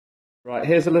Right,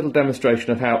 here's a little demonstration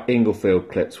of how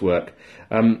Inglefield clips work.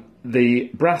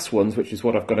 The brass ones, which is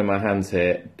what I've got in my hands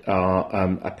here,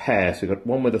 are a pair. So we've got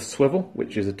one with a swivel,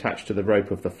 which is attached to the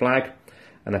rope of the flag,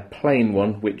 and a plain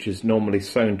one, which is normally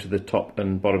sewn to the top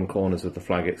and bottom corners of the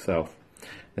flag itself.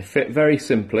 They fit very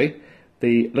simply.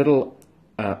 The little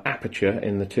aperture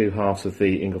in the two halves of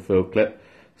the Inglefield clip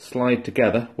slide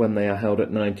together when they are held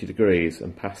at 90 degrees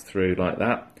and pass through like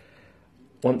that.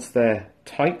 Once they're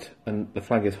tight and the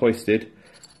flag is hoisted,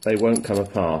 they won't come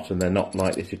apart and they're not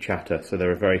likely to chatter, so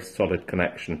they're a very solid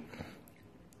connection.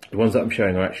 The ones that I'm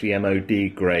showing are actually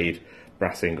MOD grade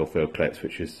brass Inglefield clips,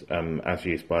 which is as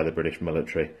used by the British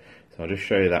military. So I'll just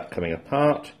show you that coming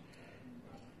apart,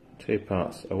 two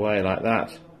parts away like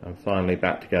that, and finally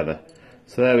back together.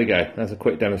 So there we go, that's a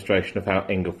quick demonstration of how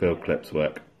Inglefield clips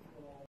work.